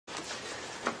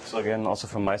So again, also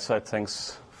from my side,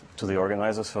 thanks to the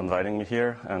organizers for inviting me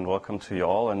here, and welcome to you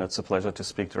all. And it's a pleasure to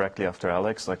speak directly after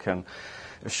Alex. I can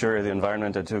assure you the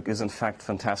environment at Duke is in fact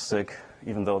fantastic,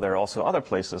 even though there are also other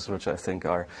places which I think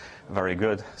are very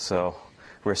good. So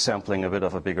we're sampling a bit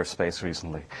of a bigger space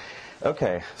recently.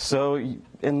 Okay, so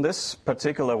in this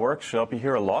particular workshop, you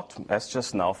hear a lot, as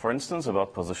just now, for instance,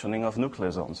 about positioning of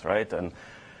nucleosomes, right? And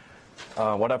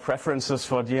what are preferences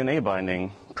for DNA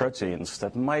binding proteins?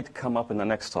 That might come up in the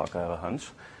next talk, I have a hunch.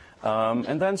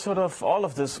 And then sort of all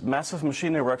of this massive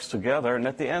machinery works together, and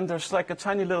at the end there's like a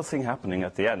tiny little thing happening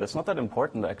at the end. It's not that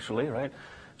important actually, right?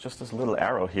 Just this little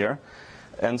arrow here.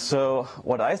 And so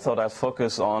what I thought I'd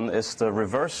focus on is the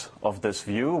reverse of this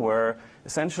view, where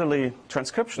essentially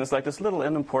transcription is like this little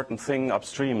unimportant thing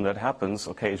upstream that happens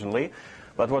occasionally.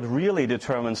 But what really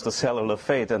determines the cellular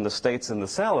fate and the states in the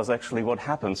cell is actually what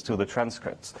happens to the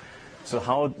transcripts. So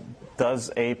how does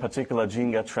a particular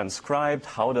gene get transcribed?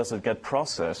 How does it get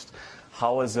processed?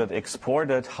 How is it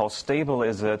exported? How stable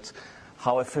is it?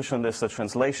 How efficient is the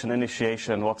translation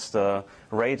initiation? What's the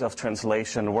rate of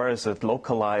translation? Where is it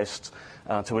localized?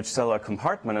 To which cellular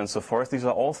compartment and so forth? These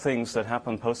are all things that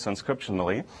happen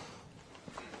post-transcriptionally.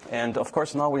 And of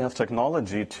course now we have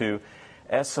technology to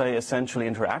assay essentially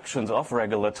interactions of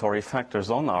regulatory factors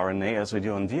on RNA as we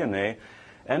do on DNA.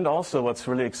 And also what's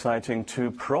really exciting,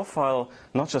 to profile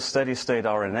not just steady-state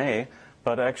RNA,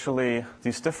 but actually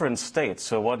these different states.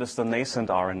 So what is the nascent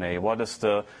RNA? What is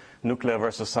the nuclear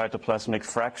versus cytoplasmic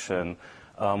fraction?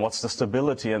 What's the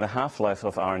stability and the half-life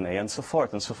of RNA, and so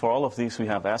forth. And so for all of these, we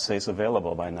have assays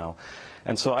available by now.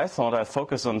 And so I thought I'd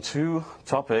focus on two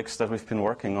topics that we've been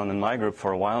working on in my group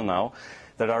for a while now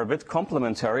that are a bit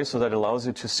complementary, so that allows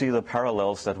you to see the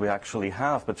parallels that we actually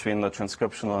have between the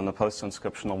transcriptional and the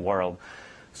post-transcriptional world.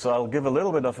 So I'll give a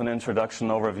little bit of an introduction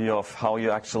overview of how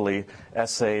you actually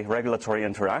assay regulatory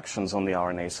interactions on the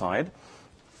RNA side.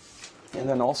 And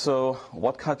then also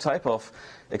what type of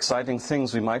exciting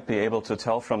things we might be able to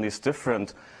tell from these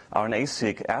different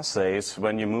RNA-seq assays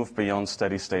when you move beyond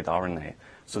steady-state RNA.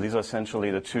 So these are essentially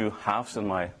the two halves in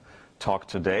my talk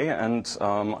today. And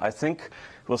I think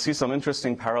we'll see some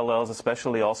interesting parallels,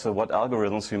 especially also what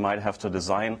algorithms we might have to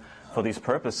design for these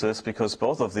purposes, because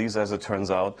both of these, as it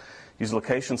turns out, use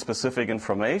location-specific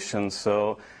information.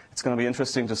 So it's going to be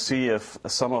interesting to see if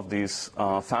some of these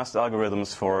fast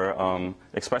algorithms for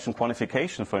expression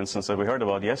quantification, for instance, that we heard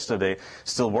about yesterday,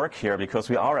 still work here, because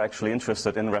we are actually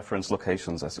interested in reference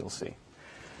locations, as you'll see.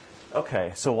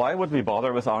 Okay, so why would we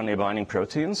bother with RNA-binding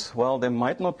proteins? Well, there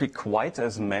might not be quite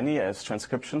as many as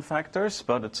transcription factors,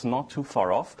 but it's not too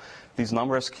far off. These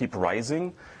numbers keep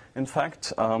rising. In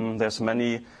fact, there's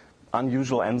many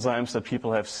unusual enzymes that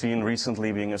people have seen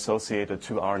recently being associated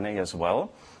to RNA as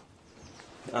well.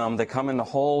 They come in a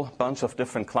whole bunch of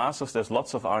different classes. There's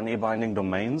lots of RNA-binding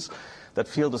domains. That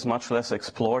field is much less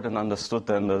explored and understood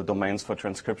than the domains for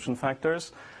transcription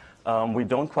factors. We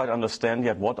don't quite understand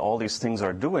yet what all these things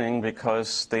are doing,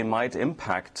 because they might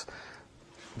impact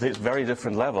the very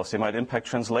different levels. They might impact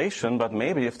translation, but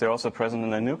maybe if they're also present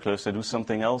in the nucleus, they do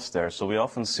something else there. So we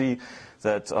often see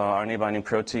that RNA-binding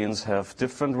proteins have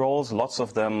different roles. Lots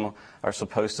of them are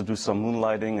supposed to do some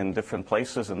moonlighting in different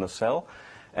places in the cell.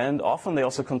 And often they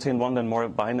also contain more than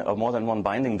one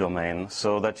binding domain,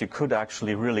 so that you could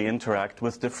actually really interact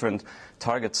with different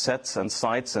target sets and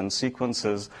sites and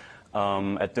sequences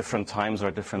at different times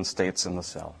or different states in the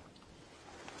cell.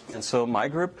 And so my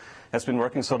group has been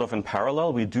working sort of in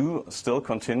parallel. We do still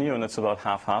continue, and it's about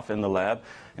half-half in the lab.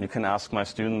 And you can ask my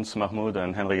students, Mahmoud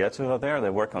and Henriette, who are there. They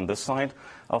work on this side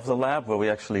of the lab, where we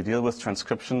actually deal with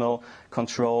transcriptional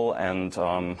control and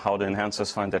how the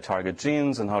enhancers find their target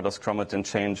genes, and how does chromatin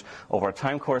change over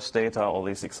time course data, all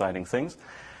these exciting things.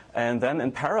 And then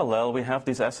in parallel, we have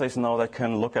these assays now that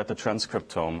can look at the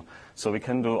transcriptome. So we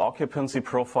can do occupancy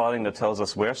profiling that tells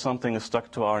us where something is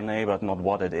stuck to RNA, but not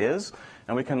what it is.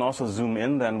 And we can also zoom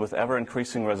in then with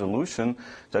ever-increasing resolution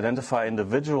to identify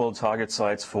individual target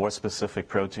sites for specific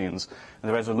proteins. And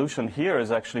the resolution here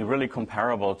is actually really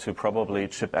comparable to probably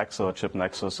ChIP-EXO or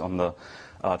ChIP-Nexus on the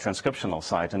transcriptional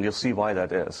side. And you'll see why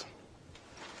that is.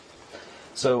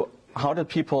 So how did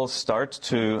people start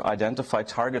to identify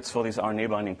targets for these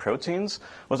RNA-binding proteins?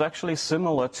 Was actually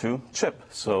similar to ChIP.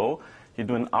 So you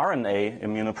do an RNA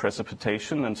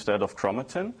immunoprecipitation instead of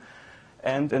chromatin.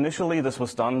 And initially, this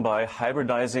was done by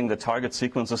hybridizing the target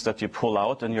sequences that you pull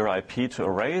out in your IP to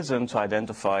arrays and to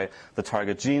identify the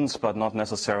target genes, but not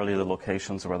necessarily the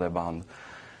locations where they're bound.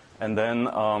 And then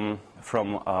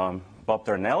from Bob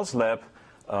Darnell's lab,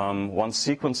 once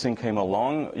sequencing came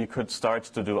along, you could start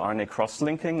to do RNA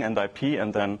cross-linking and IP,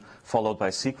 and then followed by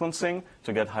sequencing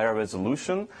to get higher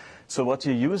resolution. So what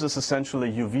you use is essentially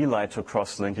UV light to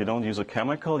cross-link. You don't use a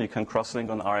chemical. You can cross-link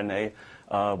on RNA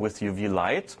with UV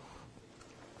light.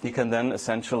 You can then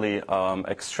essentially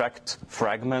extract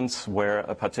fragments where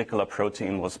a particular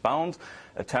protein was bound,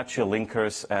 attach your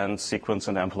linkers, and sequence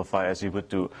and amplify as you would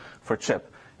do for CHIP.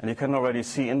 And you can already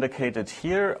see indicated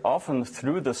here, often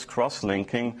through this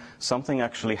cross-linking, something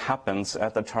actually happens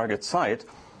at the target site.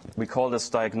 We call this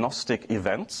diagnostic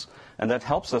events, and that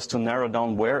helps us to narrow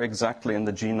down where exactly in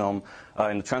the genome,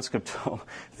 in the transcriptome,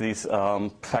 these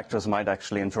factors might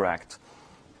actually interact.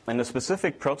 And a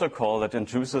specific protocol that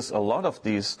induces a lot of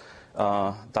these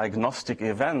diagnostic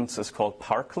events is called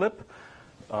PAR-CLIP,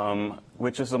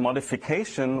 which is a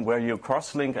modification where you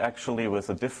cross-link actually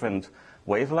with a different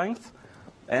wavelength,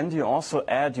 and you also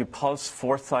you pulse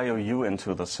 4-thiou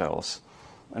into the cells.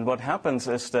 And what happens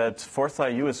is that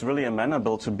 4-thiou is really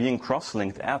amenable to being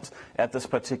cross-linked at this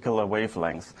particular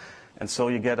wavelength. And so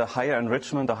you get a higher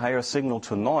enrichment, a higher signal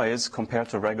to noise compared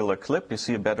to regular CLIP. You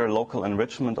see a better local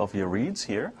enrichment of your reads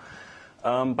here.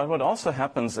 But what also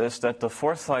happens is that the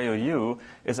 4-thiou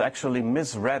is actually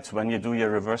misread when you do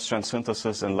your reverse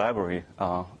transynthesis and library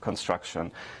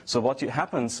construction. So what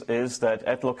happens is that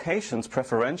at locations,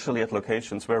 preferentially at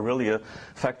locations where really a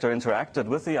factor interacted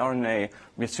with the RNA,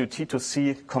 we see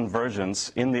T2C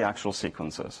convergence in the actual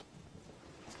sequences.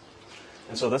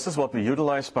 And so this is what we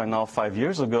utilized by now 5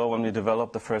 years ago when we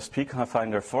developed the first PK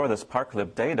finder for this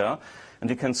PAR-CLIP data. And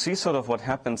you can see sort of what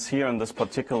happens here in this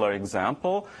particular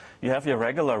example. You have your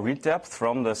regular read depth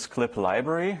from this CLIP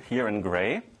library here in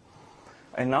gray.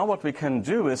 And now what we can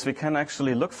do is we can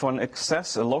actually look for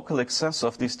a local excess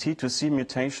of these T2C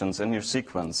mutations in your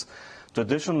sequence to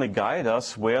additionally guide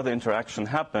us where the interaction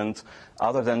happened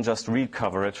other than just read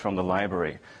coverage from the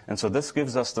library. And so this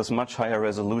gives us this much higher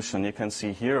resolution. You can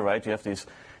see here, right, you have these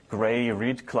gray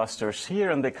read clusters here,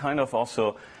 and they kind of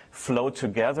also flow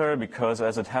together because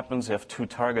as it happens, you have two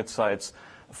target sites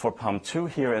for PAM2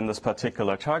 here in this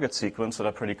particular target sequence that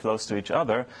are pretty close to each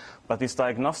other. But these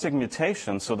diagnostic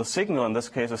mutations, so the signal in this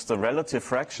case is the relative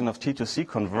fraction of T2C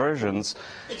conversions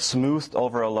smoothed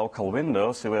over a local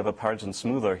window. So we have a Pargin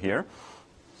smoother here.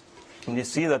 And you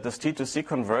see that this T2C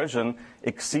conversion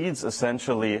exceeds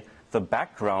essentially the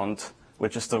background,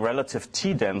 which is the relative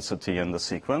T density in the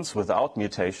sequence without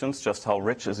mutations, just how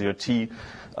rich is your T.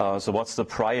 So what's the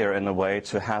prior in a way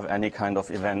to have any kind of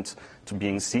event to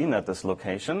being seen at this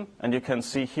location. And you can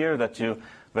see here that you,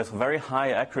 with very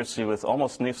high accuracy, with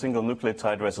almost single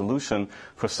nucleotide resolution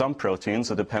for some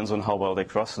proteins, it depends on how well they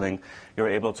cross-link, you're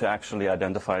able to actually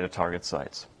identify the target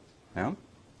sites. Yeah?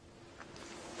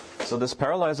 So this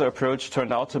paralyzer approach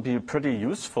turned out to be pretty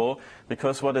useful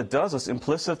because what it does is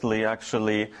implicitly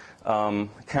actually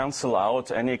cancel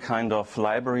out any kind of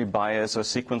library bias or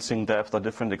sequencing depth or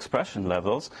different expression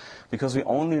levels, because we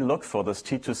only look for this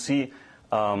T2C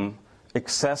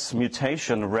excess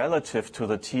mutation relative to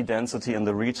the T density in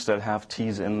the reads that have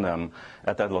T's in them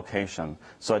at that location.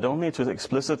 So I don't need to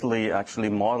explicitly actually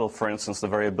model, for instance, the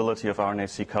variability of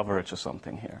RNA-seq coverage or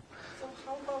something here. So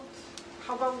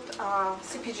how about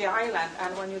CPG island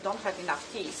and when you don't have enough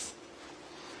T's?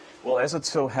 Well, as it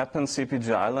so happens,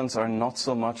 CPG islands are not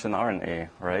so much in RNA,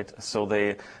 right? So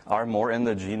they are more in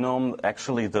the genome.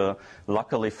 Actually,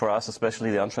 luckily for us, especially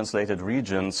the untranslated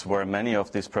regions where many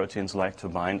of these proteins like to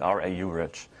bind are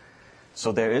AU-rich.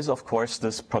 So there is, of course,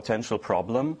 this potential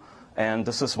problem. And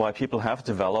this is why people have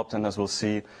developed, and as we'll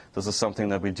see, this is something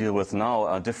that we deal with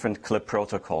now, different CLIP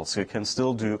protocols. So you can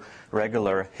still do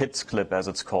regular HITS CLIP, as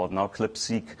it's called, now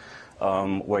CLIP-seq,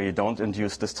 where you don't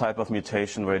induce this type of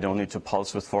mutation, where you don't need to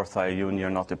pulse with 4-thiou and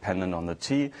you're not dependent on the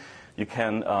T. You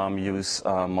can use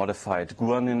modified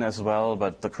guanine as well,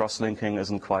 but the cross-linking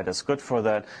isn't quite as good for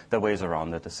that. There are ways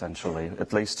around it, essentially,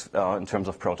 at least in terms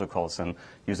of protocols and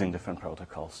using different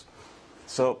protocols.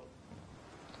 So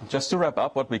just to wrap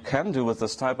up, what we can do with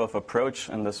this type of approach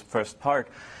in this first part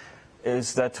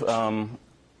is that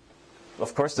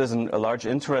of course, there's a large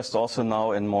interest also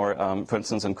now in more, for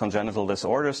instance, in congenital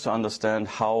disorders to understand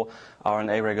how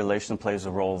RNA regulation plays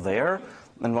a role there.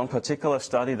 And one particular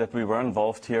study that we were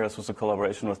involved here, this was a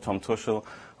collaboration with Tom Tuschl,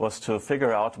 was to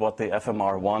figure out what the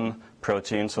FMR1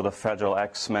 protein, so the Fragile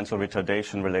X mental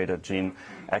retardation related gene,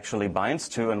 actually binds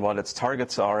to and what its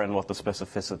targets are and what the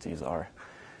specificities are.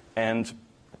 And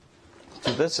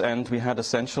to this end, we had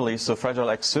essentially, so Fragile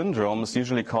X syndrome is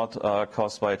usually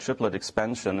caused by a triplet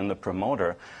expansion in the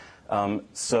promoter.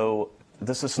 So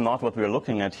this is not what we're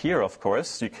looking at here, of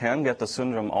course. You can get the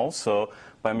syndrome also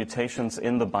by mutations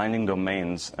in the binding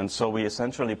domains. And so we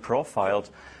essentially profiled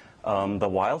the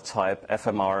wild-type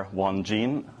FMR1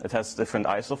 gene. It has different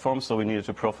isoforms, so we needed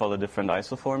to profile the different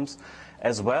isoforms,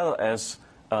 as well as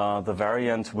the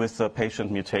variant with the patient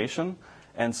mutation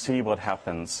and see what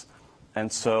happens.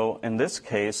 And so in this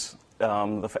case,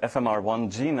 the FMR1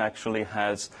 gene actually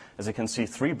has, as you can see,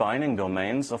 3 binding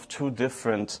domains of 2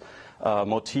 different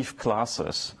motif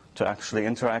classes to actually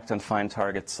interact and find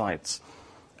target sites.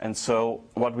 And so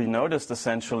what we noticed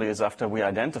essentially is after we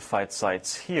identified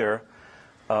sites here,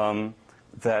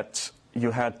 that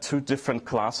you had 2 different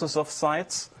classes of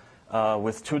sites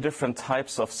with 2 different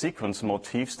types of sequence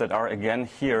motifs that are again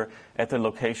here at the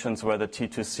locations where the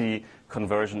T2C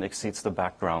conversion exceeds the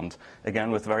background.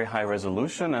 Again, with very high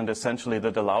resolution, and essentially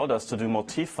that allowed us to do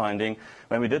motif finding.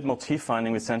 When we did motif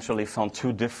finding, we essentially found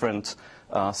 2 different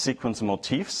sequence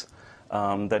motifs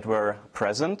that were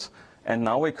present. And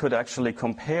now we could actually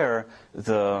compare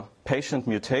the patient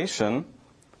mutation,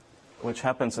 which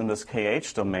happens in this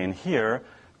KH domain here,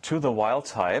 to the wild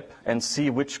type and see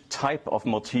which type of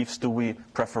motifs do we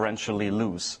preferentially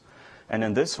lose. And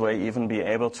in this way, even be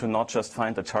able to not just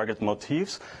find the target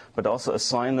motifs, but also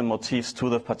assign the motifs to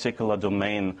the particular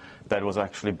domain that was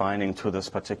actually binding to this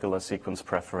particular sequence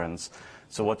preference.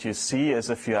 So what you see is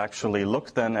if you actually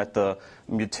look then at the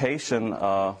mutation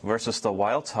versus the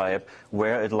wild type,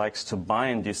 where it likes to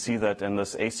bind, you see that in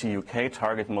this ACUK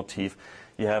target motif,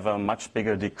 you have a much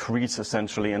bigger decrease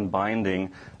essentially in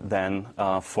binding than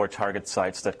for target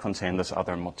sites that contain this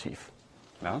other motif.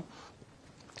 Yeah?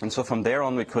 And so from there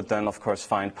on, we could then, of course,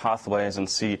 find pathways and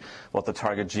see what the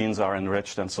target genes are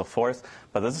enriched and so forth.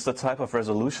 But this is the type of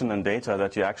resolution and data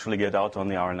that you actually get out on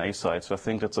the RNA side. So I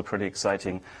think that's a pretty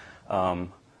exciting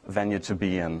venue to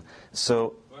be in.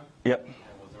 So, yeah.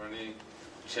 Was there any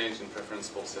change in preference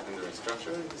for secondary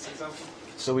structure in this example?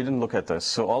 So we didn't look at this.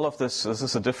 So all of this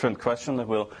is a different question that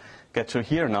we'll get to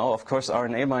here now. Of course,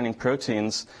 RNA binding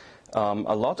proteins, a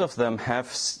lot of them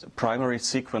have primary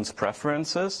sequence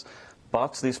preferences.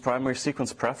 But these primary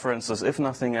sequence preferences, if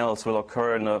nothing else, will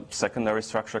occur in a secondary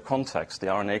structure context. The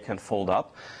RNA can fold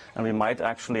up, and we might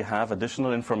actually have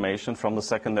additional information from the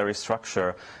secondary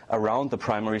structure around the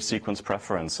primary sequence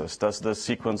preferences. Does the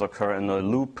sequence occur in a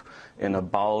loop, in a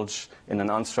bulge, in an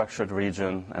unstructured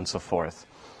region, and so forth?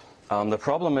 The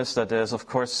problem is that there's, of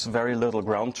course, very little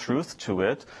ground truth to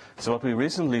it. So what we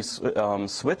recently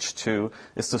switched to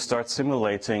is to start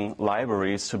simulating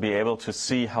libraries to be able to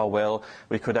see how well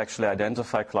we could actually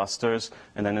identify clusters.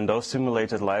 And then in those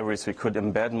simulated libraries, we could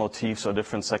embed motifs or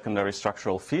different secondary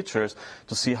structural features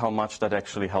to see how much that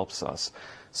actually helps us.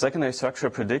 Secondary structure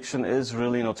prediction is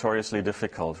really notoriously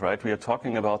difficult, right? We are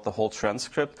talking about the whole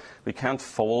transcript. We can't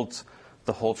fold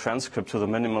the whole transcript to the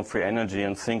minimum free energy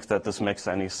and think that this makes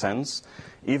any sense.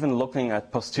 Even looking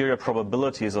at posterior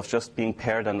probabilities of just being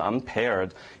paired and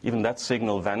unpaired, even that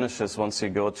signal vanishes once you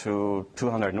go to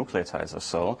 200 nucleotides or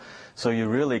so. So you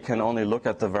really can only look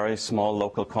at the very small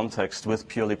local context with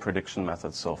purely prediction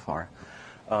methods so far.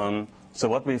 So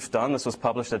what we've done, this was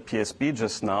published at PSB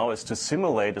just now, is to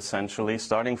simulate essentially,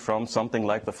 starting from something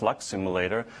like the flux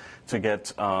simulator, to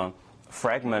get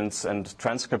fragments and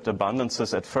transcript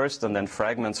abundances at first, and then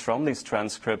fragments from these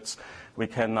transcripts. We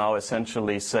can now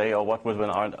essentially say, oh, what would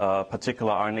a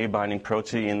particular RNA binding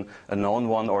protein, a known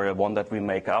one or a one that we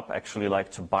make up, actually like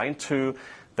to bind to.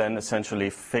 Then essentially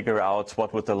figure out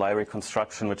what would the library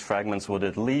construction, which fragments would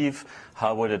it leave,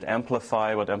 how would it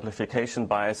amplify, what amplification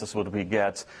biases would we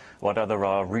get, what are the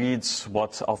raw reads,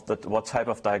 what type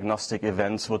of diagnostic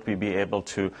events would we be able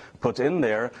to put in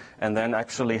there, and then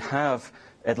actually have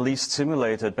at least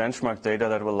simulated benchmark data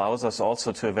that allows us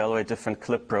also to evaluate different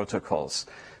CLIP protocols.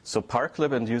 So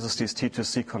PAR-CLIP induces these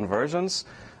T2C conversions.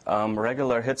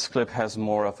 Regular HITS-CLIP has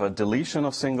more of a deletion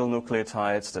of single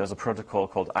nucleotides. There's a protocol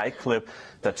called iCLIP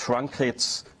that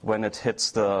truncates when it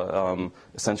hits the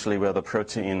essentially where the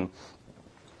protein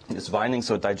is binding,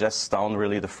 so it digests down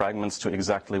really the fragments to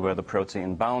exactly where the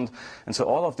protein bound. And so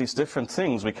all of these different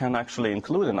things we can actually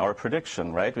include in our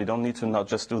prediction, right? We don't need to not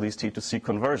just do these T2C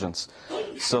conversions.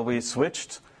 So we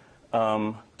switched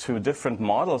to different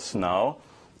models now,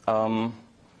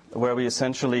 where we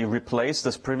essentially replace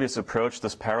this previous approach,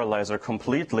 this paralyzer,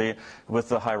 completely with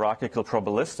the hierarchical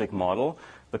probabilistic model.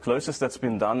 The closest that's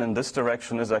been done in this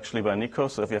direction is actually by Nico,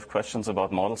 so if you have questions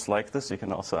about models like this, you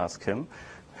can also ask him.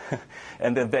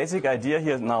 And the basic idea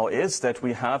here now is that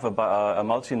we have a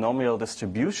multinomial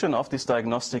distribution of these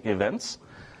diagnostic events,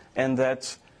 and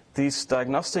that these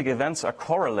diagnostic events are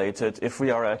correlated if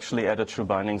we are actually at a true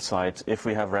binding site, if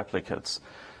we have replicates.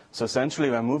 So essentially,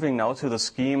 we're moving now to the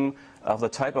scheme of the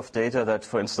type of data that,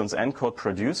 for instance, ENCODE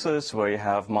produces, where you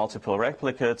have multiple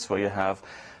replicates, where you have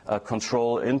a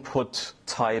control input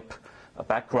type a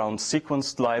background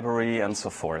sequenced library, and so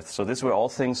forth. So these were all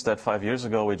things that 5 years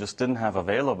ago we just didn't have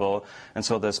available. And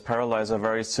so this parallelizer,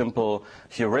 very simple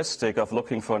heuristic of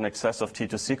looking for an excess of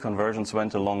T2C conversions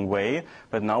went a long way.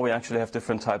 But now we actually have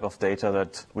different type of data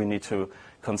that we need to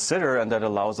consider, and that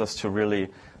allows us to really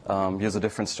use a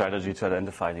different strategy to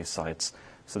identify these sites.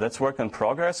 So that's work in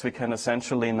progress. We can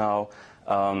essentially now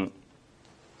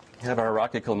have a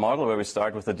hierarchical model where we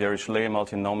start with the Dirichlet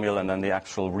multinomial and then the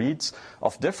actual reads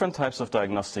of different types of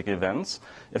diagnostic events.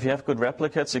 If you have good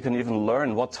replicates, you can even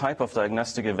learn what type of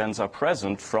diagnostic events are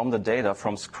present from the data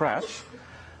from scratch.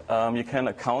 You can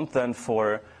account then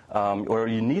for, or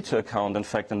you need to account, in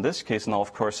fact, in this case now,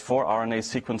 of course, for RNA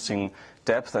sequencing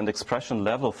depth and expression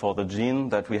level for the gene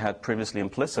that we had previously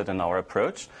implicit in our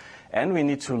approach. And we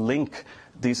need to link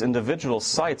these individual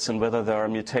sites and whether there are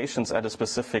mutations at a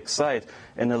specific site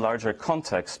in a larger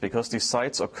context, because these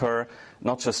sites occur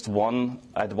not just one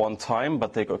at one time,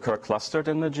 but they occur clustered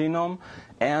in the genome.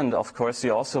 And of course,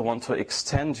 you also want to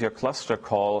extend your cluster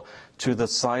call to the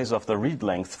size of the read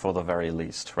length for the very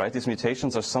least, right? These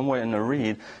mutations are somewhere in a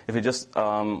read. If you just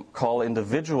call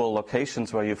individual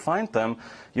locations where you find them,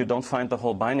 you don't find the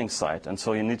whole binding site. And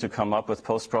so you need to come up with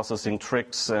post-processing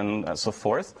tricks and so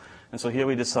forth. And so here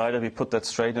we decided we put that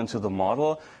straight into the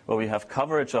model where we have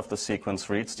coverage of the sequence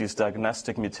reads, these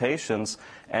diagnostic mutations,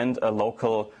 and a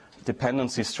local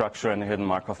dependency structure and a hidden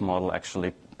Markov model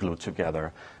actually glued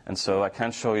together. And so I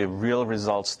can't show you real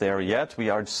results there yet. We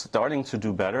are starting to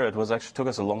do better. It was actually took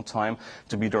us a long time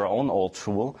to beat our own old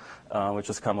tool, which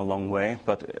has come a long way.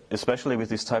 But especially with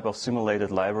these type of simulated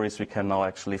libraries, we can now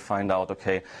actually find out,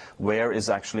 okay, where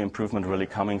is actually improvement really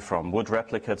coming from? Would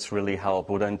replicates really help?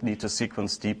 Would I need to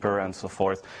sequence deeper and so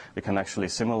forth? We can actually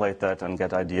simulate that and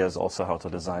get ideas also how to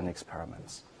design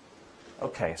experiments.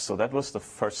 Okay, so that was the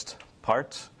first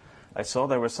part. I saw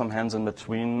there were some hands in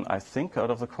between, I think,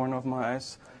 out of the corner of my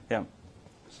eyes. Yeah.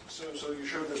 So you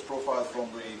showed this profile from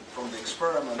the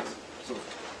experiment,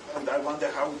 and I wonder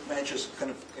how it matches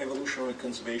kind of evolutionary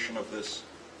conservation of this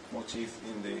motif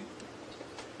in the.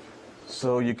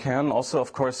 So you can also,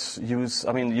 of course, use,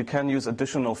 you can use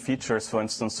additional features, for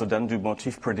instance, to then do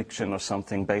motif prediction or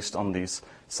something based on these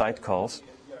site calls.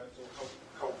 Yeah,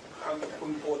 so how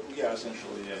important, yeah,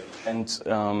 essentially, yeah.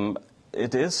 And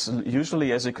it is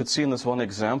usually, as you could see in this one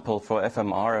example for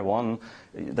FMR1,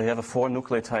 they have a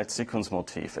 4-nucleotide sequence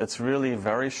motif. It's really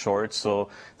very short, so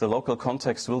the local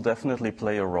context will definitely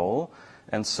play a role.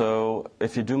 And so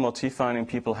if you do motif finding,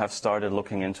 people have started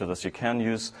looking into this. You can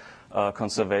use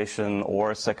conservation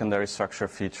or secondary structure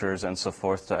features and so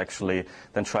forth to actually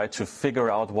then try to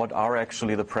figure out what are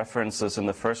actually the preferences in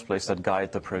the first place that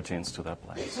guide the proteins to that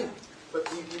place. But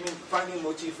you mean finding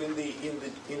motif in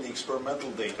the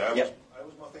experimental data? I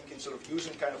was more thinking sort of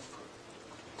using kind of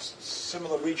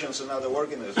similar regions in other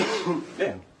organisms.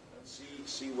 Yeah. And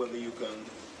see whether you can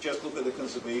just look at the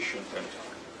conservation kind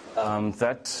of.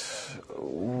 That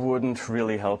wouldn't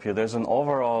really help you. There's an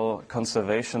overall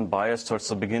conservation bias towards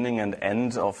the beginning and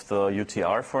end of the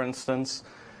UTR, for instance,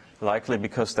 likely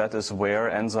because that is where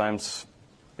enzymes,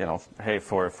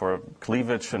 for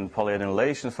cleavage and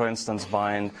polyadenylation, for instance,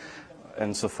 bind,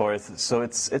 and so forth. So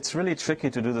it's really tricky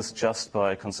to do this just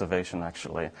by conservation,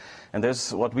 actually. And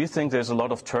there's what we think there's a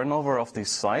lot of turnover of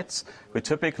these sites. We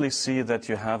typically see that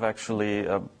you have actually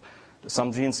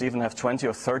some genes even have 20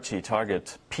 or 30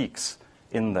 target peaks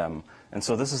in them. And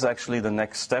so this is actually the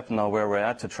next step now where we're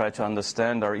at to try to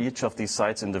understand, are each of these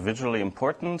sites individually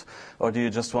important, or do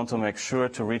you just want to make sure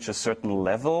to reach a certain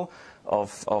level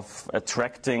of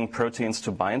attracting proteins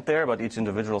to bind there, but each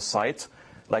individual site,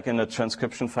 like in a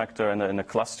transcription factor and in a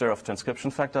cluster of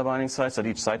transcription factor binding sites, that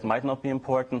each site might not be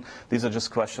important. These are just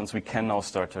questions we can now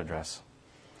start to address.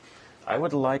 I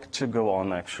would like to go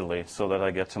on, actually, so that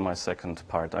I get to my second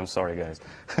part. I'm sorry, guys.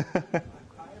 I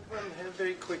have a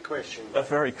very quick question. A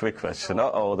very quick question.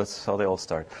 Uh-oh, that's how they all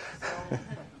start.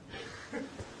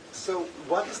 So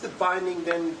what does the binding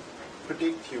then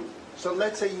predict you? So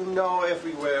let's say you know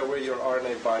everywhere where your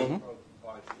RNA binds to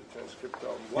the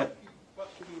transcriptome. What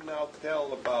can you now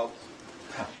tell about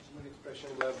gene expression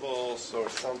levels or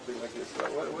something like this?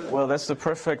 Well, that's the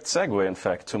perfect segue, in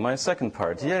fact, to my second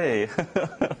part. Yay!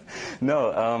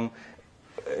 No,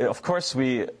 of course,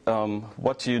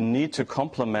 what you need to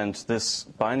complement this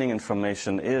binding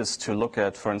information is to look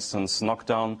at, for instance,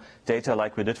 knockdown data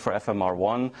like we did for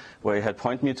FMR1, where you had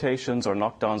point mutations or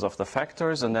knockdowns of the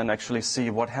factors, and then actually see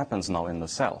what happens now in the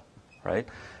cell, right?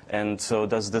 And so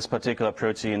does this particular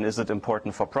protein, is it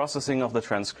important for processing of the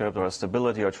transcript or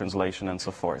stability or translation and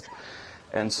so forth?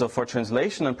 And so for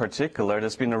translation in particular,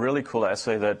 there's been a really cool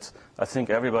assay that I think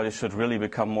everybody should really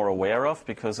become more aware of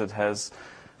because it has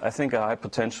I think, a high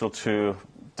potential to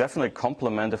definitely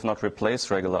complement, if not replace,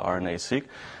 regular RNA-seq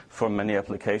for many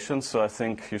applications. So I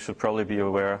think you should probably be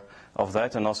aware of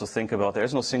that and also think about,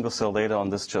 there's no single-cell data on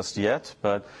this just yet,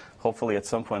 but hopefully at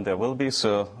some point there will be,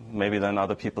 so maybe then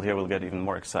other people here will get even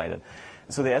more excited.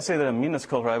 So the assay that I mean is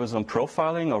called ribosome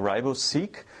profiling, or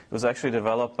RiboSeq. It was actually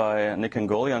developed by Nick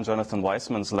Ngolia and Jonathan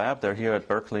Weissman's lab. They're here at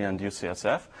Berkeley and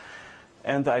UCSF.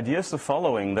 And the idea is the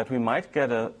following, that we might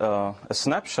get a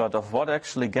snapshot of what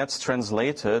actually gets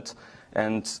translated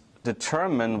and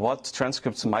determine what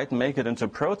transcripts might make it into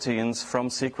proteins from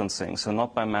sequencing, so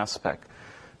not by mass spec.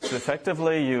 So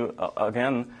effectively, you,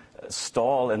 again,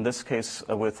 stall, in this case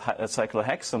with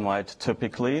cyclohexamide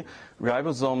typically,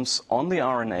 ribosomes on the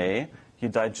RNA. You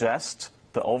digest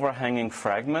the overhanging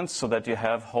fragments so that you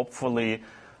have hopefully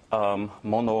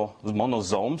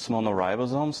monoribosomes,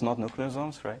 not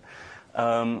nucleosomes, right?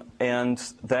 And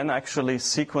then actually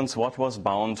sequence what was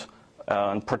bound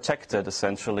and protected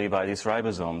essentially by these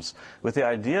ribosomes. With the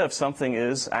idea, if something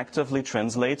is actively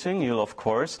translating, you'll of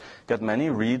course get many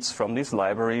reads from these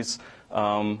libraries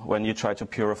when you try to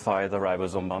purify the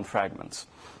ribosome-bound fragments.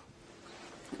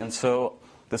 And so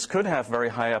this could have very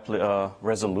high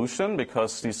resolution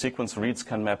because these sequence reads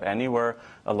can map anywhere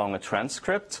along a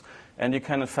transcript. And you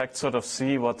can, in fact, sort of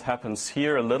see what happens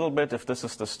here a little bit. If this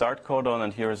is the start codon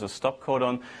and here is a stop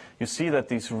codon, you see that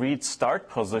these read start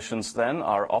positions then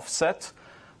are offset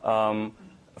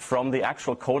from the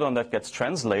actual codon that gets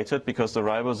translated because the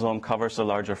ribosome covers a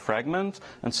larger fragment.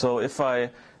 And so if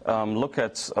I look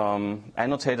at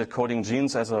annotated coding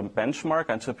genes as a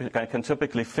benchmark, I can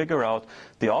typically figure out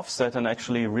the offset and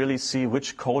actually really see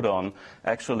which codon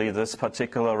actually this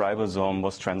particular ribosome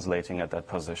was translating at that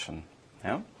position.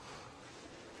 Yeah?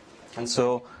 And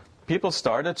so people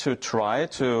started to try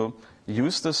to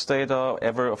use this data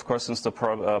of course, since the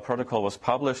protocol was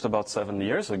published about 7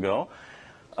 years ago.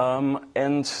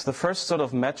 And the first sort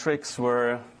of metrics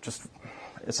were just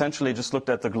essentially just looked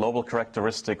at the global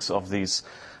characteristics of these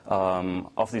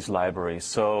libraries.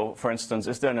 So, for instance,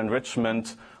 is there an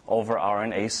enrichment over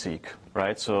RNA-seq,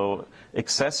 right? So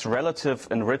excess relative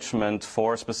enrichment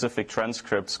for specific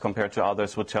transcripts compared to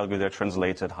others would tell you they're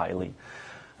translated highly.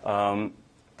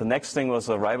 The next thing was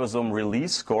a ribosome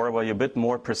release score, where you a bit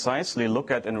more precisely look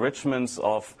at enrichments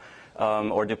of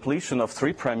or depletion of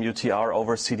 3' UTR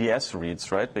over CDS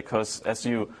reads, right? Because as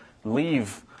you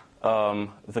leave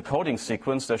the coding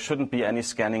sequence, there shouldn't be any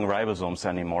scanning ribosomes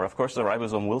anymore. Of course, the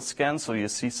ribosome will scan, so you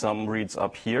see some reads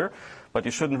up here, but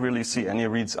you shouldn't really see any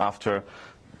reads after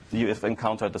you've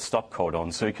encountered the stop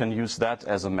codon. So you can use that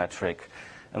as a metric.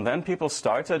 And then people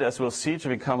started, as we'll see, to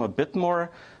become a bit more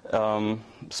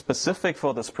specific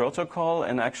for this protocol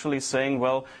and actually saying,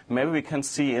 well, maybe we can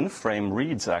see in-frame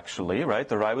reads actually, right?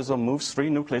 The ribosome moves 3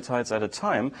 nucleotides at a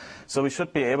time, so we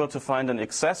should be able to find an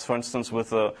excess, for instance,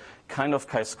 with a kind of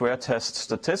chi-square test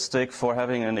statistic for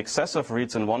having an excess of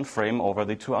reads in one frame over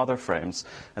the 2 other frames.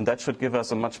 And that should give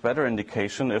us a much better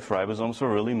indication if ribosomes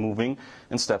were really moving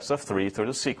in steps of 3 through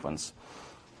the sequence.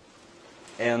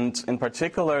 And in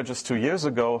particular, just 2 years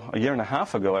ago, a year and a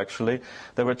half ago actually,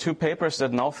 there were 2 papers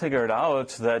that now figured out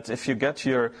that if you get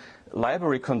your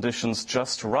library conditions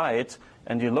just right,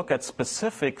 and you look at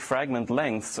specific fragment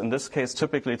lengths, in this case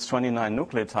typically it's 29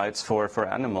 nucleotides for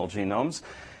animal genomes,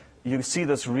 you see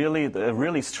this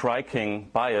really striking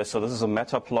bias. So this is a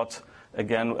meta plot,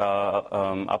 again,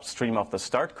 upstream of the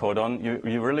start codon.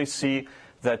 You really see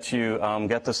that you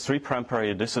get this 3'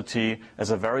 periodicity as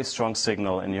a very strong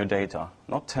signal in your data.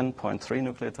 Not 10.3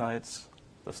 nucleotides,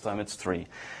 this time it's 3.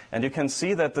 And you can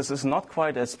see that this is not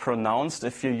quite as pronounced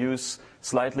if you use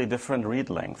slightly different read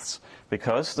lengths,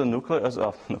 because the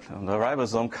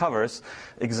ribosome covers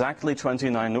exactly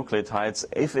 29 nucleotides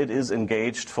if it is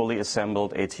engaged, fully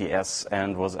assembled ATS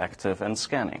and was active and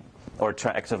scanning, or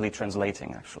actively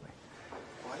translating actually.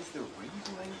 Why is the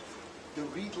read length? The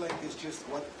read length is just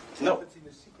what No. happens in the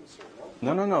sequencer,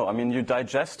 no? No. I mean, you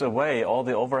digest away all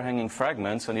the overhanging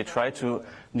fragments, and you try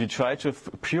to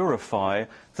purify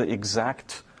the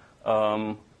exact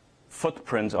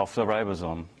footprint of the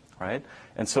ribosome, right?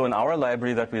 And so in our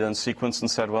library that we then sequenced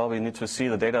and said, well, we need to see,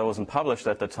 the data wasn't published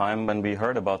at the time when we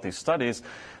heard about these studies.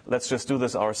 Let's just do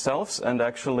this ourselves and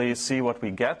actually see what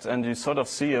we get. And you sort of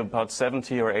see about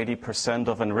 70 or 80%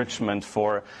 of enrichment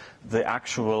for the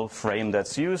actual frame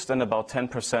that's used, and about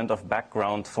 10% of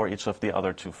background for each of the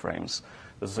other 2 frames.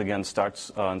 This is, again,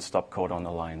 start and stop codon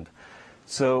aligned.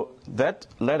 So that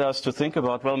led us to think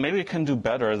about, well, maybe we can do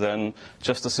better than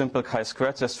just a simple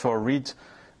chi-square test for read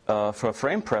for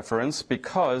frame preference,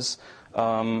 because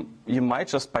you might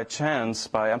just by chance,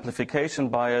 by amplification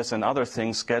bias and other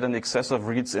things, get an excess of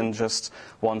reads in just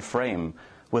one frame.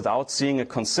 without seeing a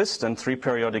consistent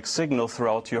 3-periodic signal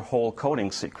throughout your whole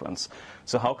coding sequence.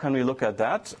 So how can we look at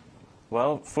that?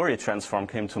 Well, Fourier transform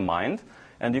came to mind,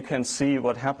 and you can see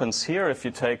what happens here if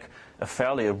you take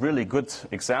a really good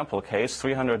example case,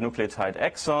 300 nucleotide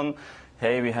exon.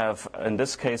 Hey, we have, in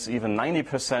this case, even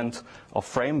 90% of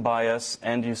frame bias,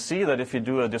 and you see that if you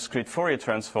do a discrete Fourier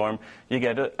transform, you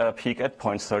get a peak at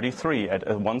 0.33, at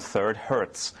a 1/3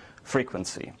 hertz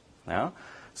frequency. Yeah?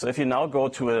 So if you now go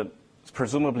to a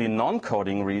presumably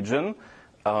non-coding region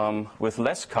with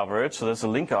less coverage, so there's a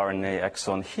link RNA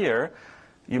exon here,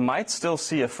 you might still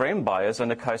see a frame bias, and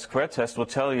the chi-square test will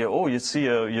tell you, oh, you see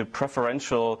your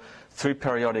preferential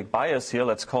 3-periodic bias here,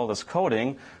 let's call this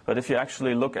coding. But if you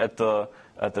actually look at the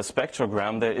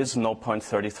spectrogram, there is no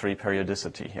 0.33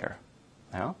 periodicity here.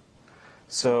 Yeah?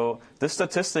 So this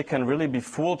statistic can really be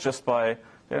fooled just by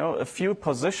a few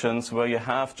positions where you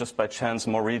have, just by chance,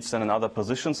 more reads than in other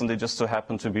positions, and they just so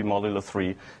happen to be modulo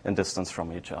 3 in distance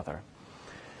from each other.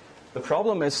 The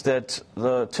problem is that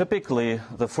typically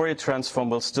the Fourier transform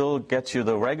will still get you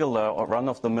the regular or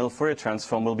run-of-the-mill Fourier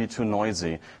transform will be too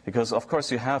noisy, because of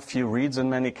course you have few reads in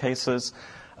many cases,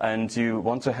 and you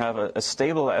want to have a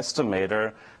stable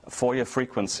estimator for your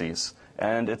frequencies.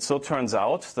 And it so turns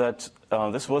out that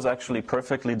this was actually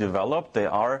perfectly developed. They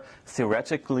are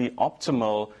theoretically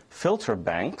optimal filter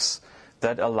banks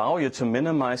that allow you to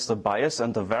minimize the bias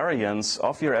and the variance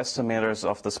of your estimators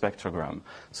of the spectrogram.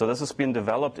 So this has been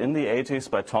developed in the 80s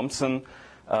by Thompson.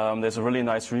 There's a really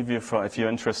nice review, if you're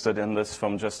interested in this,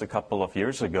 from just a couple of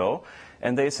years ago.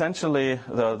 And they essentially,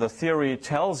 the theory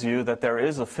tells you that there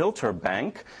is a filter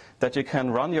bank that you can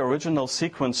run your original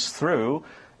sequence through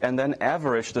and then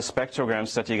average the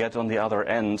spectrograms that you get on the other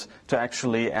end to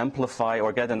actually amplify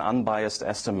or get an unbiased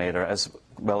estimator as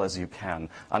well as you can,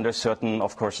 under certain,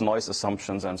 of course, noise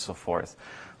assumptions and so forth.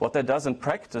 What that does in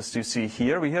practice, you see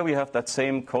here we have that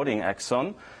same coding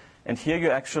exon, and here you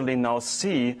actually now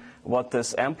see what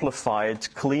this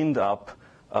amplified, cleaned up,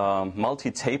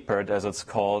 multi-tapered, as it's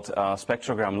called,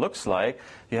 spectrogram looks like.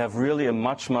 You have really a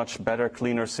much, much better,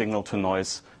 cleaner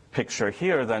signal-to-noise picture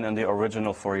here than in the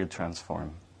original Fourier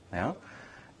transform. Yeah?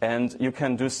 And you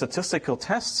can do statistical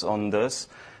tests on this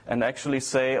and actually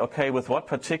say, okay, with what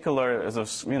particular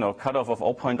cutoff of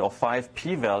 0.05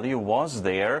 p-value was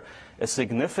there a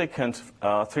significant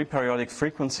 3-periodic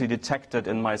frequency detected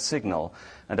in my signal?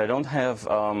 And I don't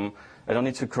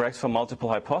need to correct for multiple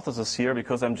hypotheses here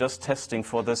because I'm just testing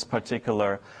for this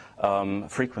particular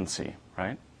frequency,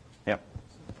 right? Yeah.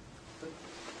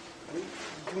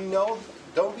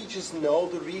 Don't we just know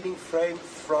the reading frame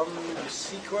from the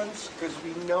sequence because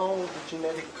we know the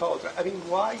genetic code? I mean,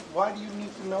 why do you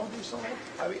need to know this all?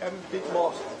 I mean, I'm a bit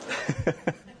lost.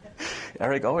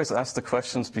 Eric always asks the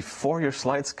questions before your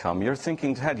slides come. You're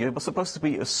thinking, Ted, you're supposed to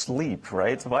be asleep,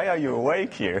 right? Why are you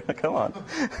awake here? Come on.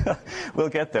 We'll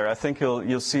get there. I think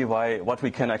you'll see what we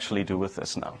can actually do with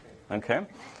this now. Okay?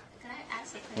 Can I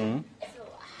ask a question? So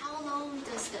how long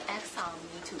does the exon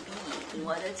need to be in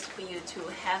order for you to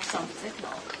have some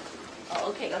signal? Oh,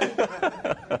 okay.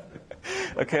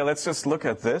 Okay, let's just look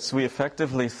at this. We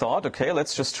effectively thought, okay,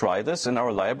 let's just try this in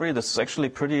our library. This is actually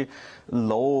pretty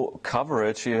low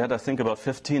coverage. You had, I think, about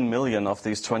 15 million of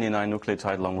these 29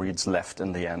 nucleotide long reads left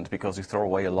in the end because you throw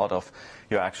away a lot of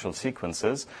your actual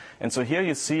sequences. And so here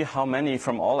you see how many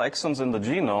from all exons in the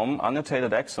genome,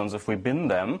 annotated exons, if we bin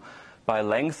them by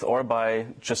length or by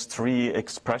just 3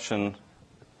 expression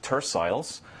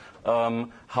terciles,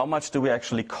 how much do we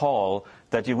actually call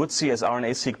that you would see as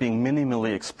RNA-seq being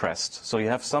minimally expressed? So you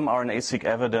have some RNA-seq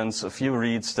evidence, a few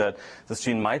reads that this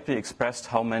gene might be expressed.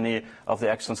 How many of the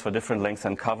exons for different length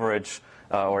and coverage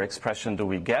or expression do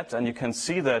we get? And you can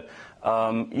see that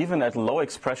even at low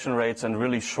expression rates and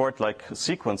really short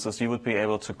sequences, you would be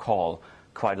able to call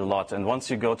quite a lot. And once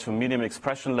you go to medium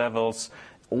expression levels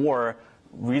or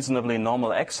reasonably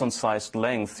normal exon-sized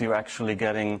length, you're actually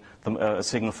getting a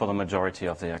signal for the majority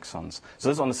of the exons. So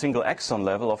this is on a single exon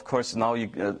level. Of course, now a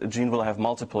gene will have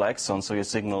multiple exons, so your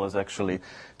signal is actually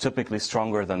typically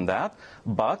stronger than that.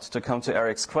 But to come to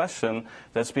Eric's question,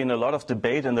 there's been a lot of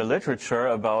debate in the literature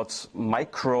about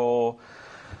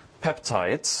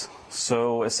micropeptides.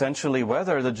 So essentially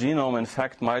whether the genome, in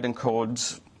fact, might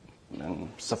encode,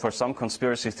 so for some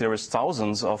conspiracy theorists,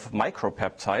 thousands of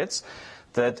micropeptides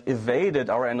that evaded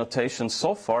our annotation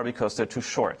so far because they're too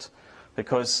short.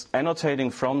 Because annotating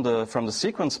from the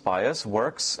sequence bias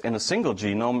works in a single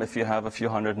genome if you have a few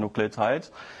hundred nucleotides.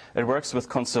 It works with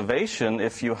conservation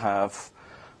if you have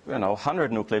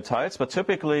 100 nucleotides, but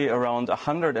typically around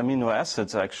 100 amino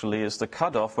acids actually is the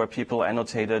cutoff where people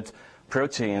annotated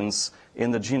proteins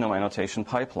in the genome annotation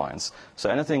pipelines. So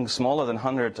anything smaller than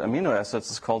 100 amino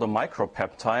acids is called a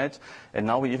micropeptide, and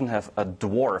now we even have a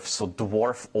dwarf, so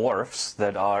dwarf ORFs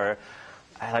that are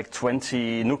like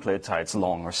 20 nucleotides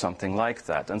long or something like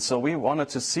that. And so we wanted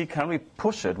to see, can we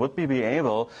push it? Would we be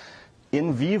able,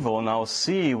 in vivo, now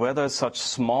see whether such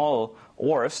small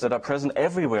ORFs that are present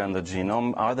everywhere in the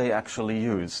genome, are they actually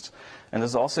used? And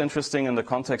this is also interesting in the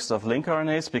context of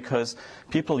lincRNAs because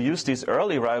people use these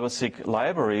early riboseq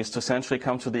libraries to essentially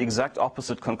come to the exact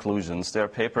opposite conclusions. There are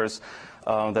papers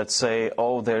that say,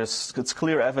 oh, it's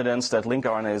clear evidence that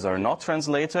lincRNAs are not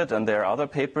translated, and there are other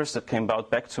papers that came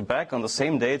out back to back on the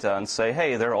same data and say,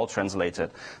 hey, they're all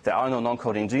translated. There are no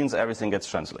non-coding genes, everything gets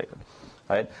translated.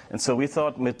 Right? And so we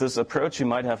thought with this approach you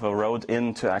might have a road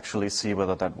in to actually see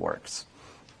whether that works.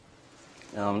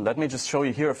 Let me just show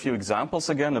you here a few examples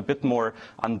again, a bit more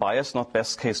unbiased, not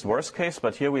best case, worst case,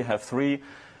 but here we have 3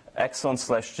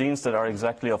 exons/genes that are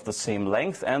exactly of the same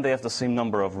length and they have the same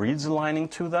number of reads aligning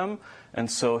to them.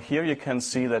 And so here you can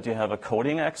see that you have a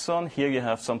coding exon, here you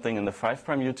have something in the 5'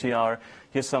 UTR,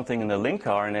 here's something in the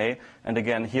lincRNA, and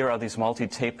again here are these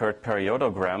multi-tapered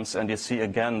periodograms, and you see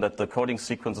again that the coding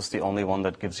sequence is the only one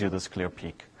that gives you this clear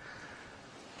peak.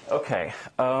 Okay.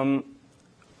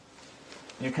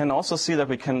 You can also see that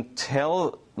we can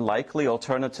tell likely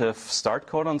alternative start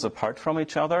codons apart from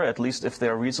each other, at least if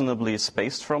they're reasonably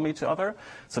spaced from each other.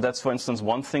 So that's, for instance,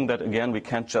 one thing that, again, we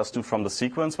can't just do from the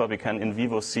sequence, but we can in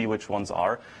vivo see which ones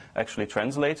are actually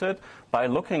translated by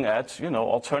looking at,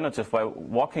 alternative, by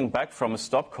walking back from a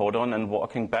stop codon and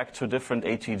walking back to different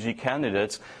ATG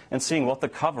candidates and seeing what the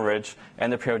coverage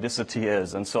and the periodicity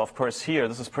is. And so, of course, here,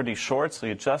 this is pretty short, so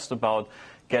you just about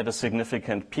get a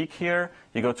significant peak here.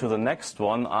 You go to the next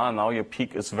one. Now your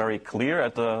peak is very clear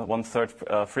at the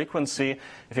 1/3 frequency.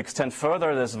 If you extend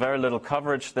further, there's very little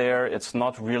coverage there. It's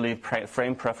not really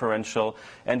frame preferential.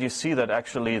 And you see that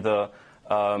actually the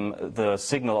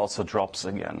signal also drops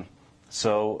again.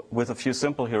 So with a few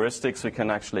simple heuristics, we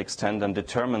can actually extend and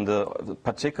determine the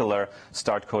particular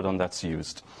start codon that's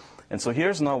used. And so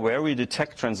here's now where we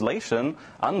detect translation,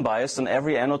 unbiased in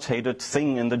every annotated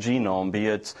thing in the genome, be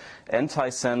it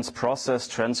antisense, process,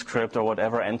 transcript, or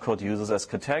whatever ENCODE uses as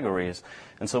categories.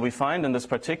 And so we find in this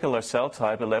particular cell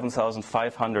type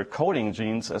 11,500 coding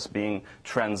genes as being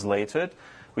translated.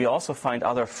 We also find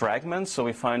other fragments. So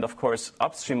we find, of course,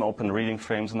 upstream open reading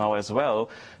frames now as well.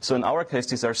 So in our case,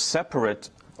 these are separate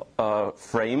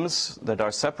frames that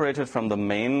are separated from the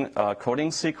main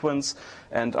coding sequence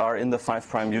and are in the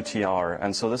 5' UTR.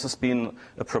 And so this has been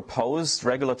a proposed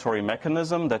regulatory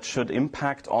mechanism that should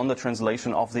impact on the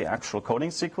translation of the actual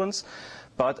coding sequence.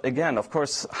 But again, of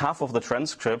course, half of the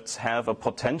transcripts have a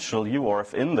potential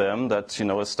UORF in them that,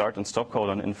 a start and stop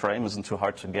codon in frame isn't too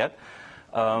hard to get.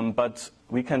 But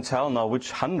we can tell now which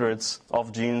hundreds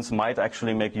of genes might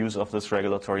actually make use of this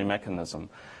regulatory mechanism.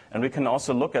 And we can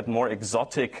also look at more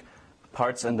exotic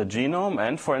parts in the genome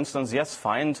and, for instance,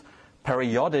 find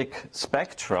periodic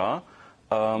spectra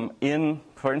in,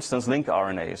 for instance,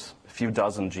 lincRNAs, a few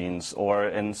dozen genes, or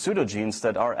in pseudogenes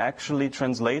that are actually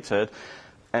translated.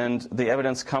 And the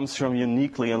evidence comes from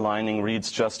uniquely aligning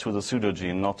reads just to the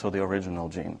pseudogene, not to the original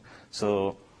gene.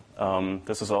 So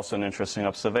this is also an interesting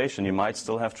observation. You might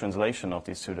still have translation of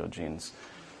these pseudogenes.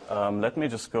 Let me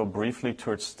just go briefly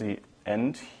towards the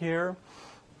end here.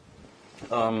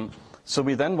 So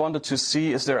we then wanted to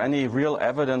see, is there any real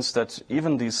evidence that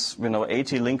even these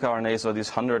 80 lincRNAs or these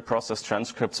 100 process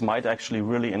transcripts might actually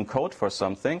really encode for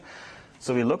something?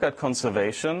 So we look at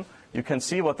conservation. You can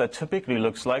see what that typically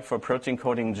looks like for a protein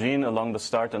coding gene along the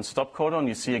start and stop codon.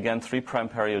 You see, again, 3'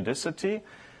 periodicity.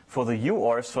 For the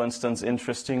UORs, for instance,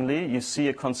 interestingly, you see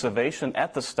a conservation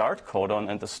at the start codon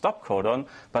and the stop codon,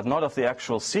 but not of the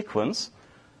actual sequence.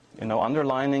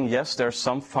 Underlining, yes, there's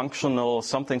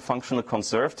something functional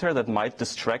conserved here that might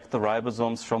distract the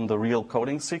ribosomes from the real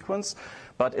coding sequence.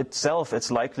 But itself, it's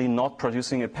likely not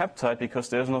producing a peptide because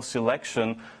there's no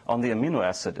selection on the amino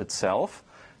acid itself.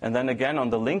 And then again, on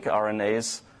the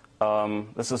lincRNAs,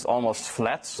 this is almost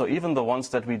flat. So even the ones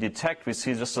that we detect, we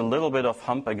see just a little bit of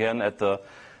hump again at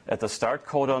the start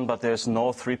codon, but there's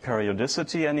no 3'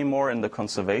 periodicity anymore in the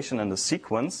conservation and the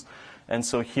sequence. And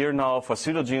so here now, for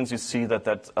pseudogenes, you see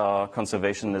that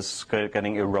conservation is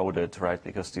getting eroded, right,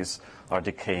 because these are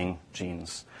decaying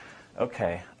genes.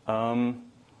 Okay.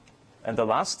 And the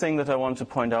last thing that I want to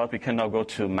point out, we can now go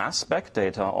to mass spec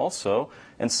data also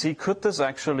and see, could this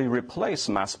actually replace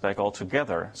mass spec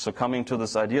altogether? So coming to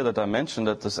this idea that I mentioned,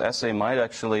 that this assay might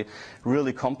actually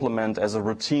really complement as a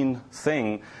routine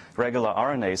thing regular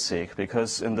RNA-seq,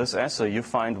 because in this assay you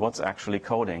find what's actually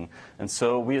coding. And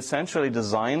so we essentially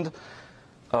designed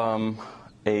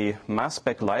a mass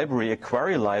spec library, a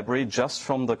query library, just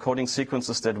from the coding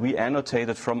sequences that we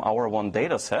annotated from our one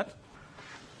data set,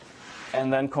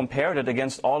 and then compared it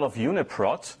against all of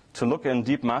UniProt to look in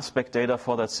deep mass spec data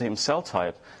for that same cell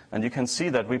type. And you can see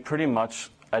that we pretty much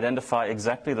identify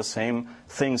exactly the same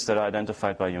things that are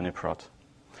identified by UniProt.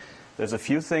 There's a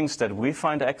few things that we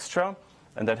find extra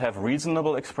and that have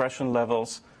reasonable expression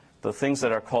levels. The things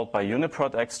that are called by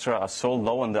UniProt extra are so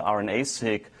low in the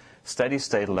RNA-seq steady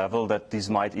state level that these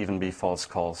might even be false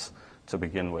calls to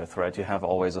begin with, right? You have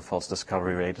always a false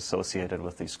discovery rate associated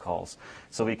with these calls.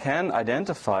 So we can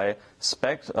identify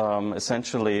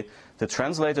essentially the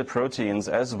translated proteins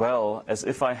as well as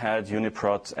if I had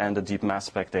UniProt and a deep mass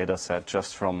spec data set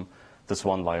just from this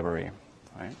one library,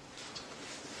 right?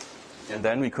 And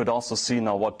then we could also see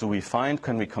now what do we find?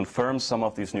 Can we confirm some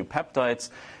of these new peptides?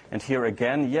 And here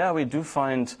again, yeah, we do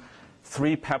find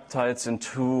 3 peptides in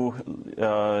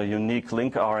 2 unique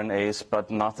link RNAs,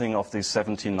 but nothing of these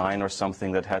 79 or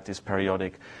something that had these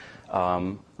periodic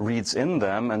reads in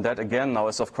them. And that, again, now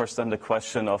is, of course, then the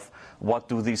question of what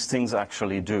do these things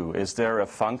actually do? Is there a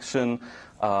function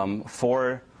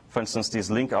for instance, these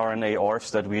link RNA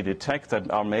ORFs that we detect that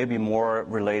are maybe more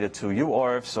related to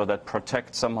UORFs or that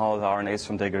protect somehow the RNAs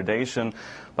from degradation,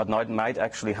 but might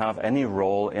actually have any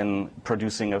role in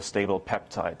producing a stable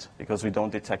peptide because we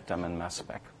don't detect them in mass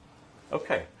spec.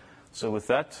 Okay, so with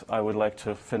that, I would like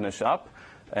to finish up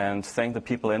and thank the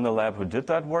people in the lab who did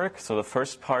that work. So the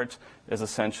first part is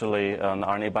essentially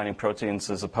RNA binding proteins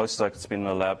is a postdoc that's been in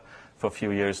the lab for a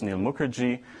few years, Neil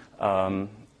Mukherjee.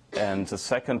 And the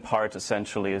second part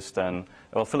essentially is then,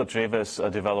 well, Philip Jevis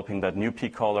developing that new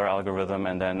p-caller algorithm,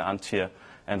 and then Antje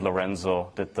and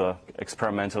Lorenzo did the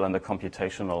experimental and the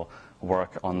computational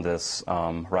work on this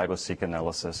riboseq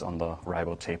analysis on the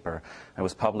ribotaper. It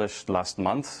was published last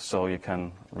month, so you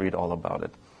can read all about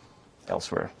it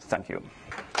elsewhere. Thank you.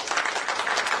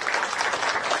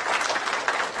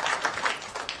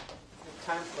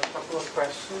 Time for a couple of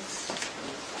questions.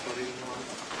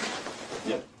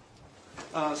 Yeah.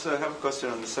 So I have a question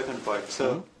on the second part.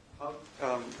 So,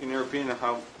 in your opinion,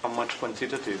 how much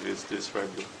quantitative is this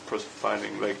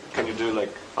profiling? Like, can you do like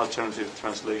alternative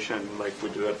translation, like we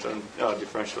do at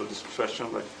differential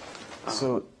expression, like?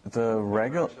 So the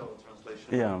regular,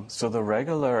 So the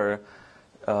regular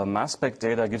mass spec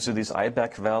data gives you these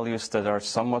IBAC values that are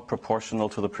somewhat proportional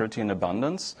to the protein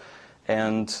abundance,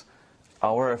 and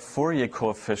our Fourier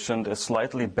coefficient is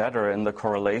slightly better in the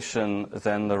correlation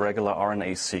than the regular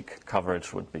RNA-seq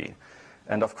coverage would be.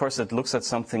 And of course, it looks at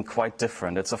something quite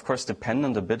different. It's of course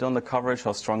dependent a bit on the coverage,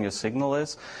 how strong your signal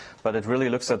is, but it really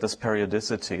looks at this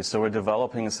periodicity. So we're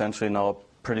developing essentially now a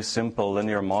pretty simple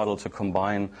linear model to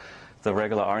combine the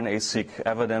regular RNA-seq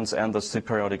evidence and the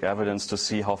periodic evidence to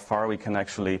see how far we can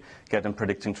actually get in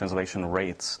predicting translation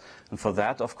rates. And for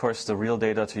that, of course, the real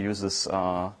data to use is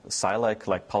SILAC,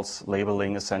 like pulse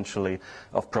labeling, essentially,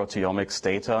 of proteomics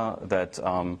data that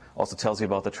also tells you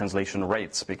about the translation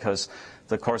rates, because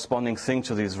the corresponding thing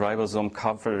to these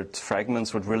ribosome-covered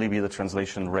fragments would really be the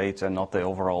translation rate and not the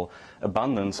overall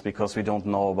abundance, because we don't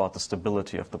know about the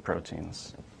stability of the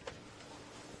proteins.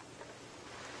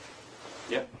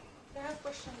 Yeah.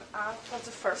 Question for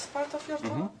the first part of your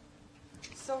talk.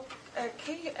 So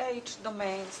KH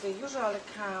domains, they usually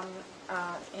come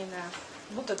in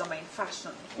a multi-domain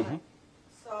fashion. Right?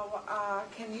 So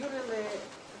can you really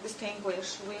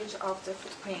distinguish which of the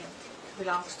footprint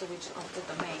belongs to which of the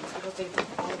domains? Because they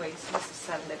don't always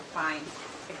necessarily find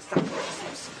exactly the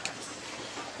same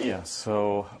sequence. Yeah,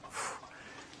 so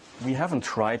we haven't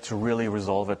tried to really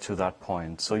resolve it to that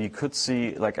point. So you could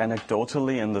see, like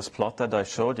anecdotally in this plot that I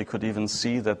showed, you could even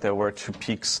see that there were 2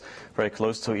 peaks very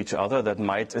close to each other that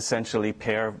might essentially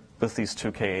pair with these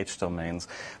 2 KH domains.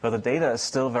 But the data is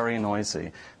still very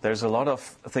noisy. There's a lot of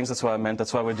things, that's why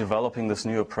we're developing this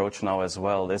new approach now as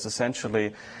well. There's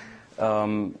essentially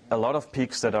a lot of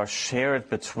peaks that are shared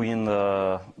between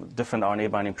the different RNA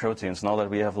binding proteins. Now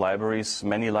that we have libraries,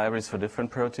 many libraries for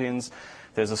different proteins,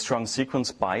 there's a strong sequence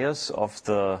bias of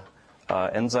the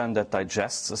enzyme that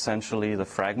digests essentially the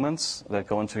fragments that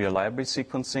go into your library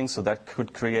sequencing, so that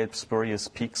could create spurious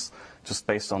peaks just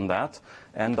based on that.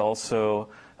 And also,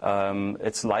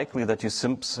 it's likely that you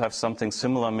have something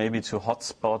similar maybe to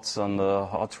hotspots on the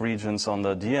hot regions on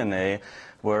the DNA,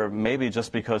 where maybe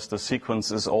just because the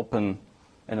sequence is open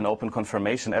in an open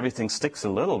conformation, everything sticks a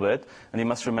little bit. And you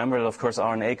must remember that, of course,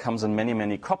 RNA comes in many,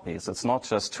 many copies. It's not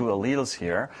just 2 alleles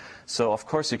here. So, of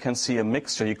course, you can see a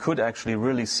mixture. You could actually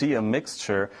really see a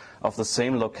mixture of the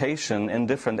same location in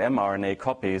different mRNA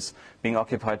copies being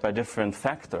occupied by different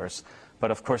factors.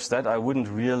 But of course, that I wouldn't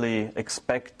really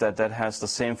expect that that has the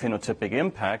same phenotypic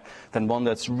impact than one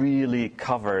that's really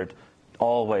covered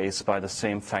always by the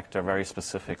same factor very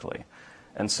specifically.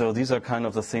 And so these are kind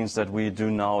of the things that we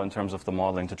do now in terms of the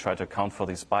modeling to try to account for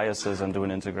these biases and do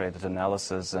an integrated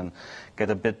analysis and get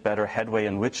a bit better headway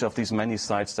in which of these many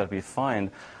sites that we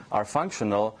find are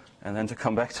functional. And then to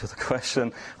come back to the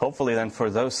question, hopefully then for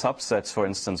those subsets, for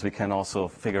instance, we can also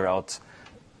figure out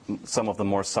some of the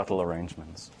more subtle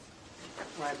arrangements.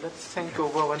 Right, let's think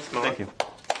over once more. Thank you.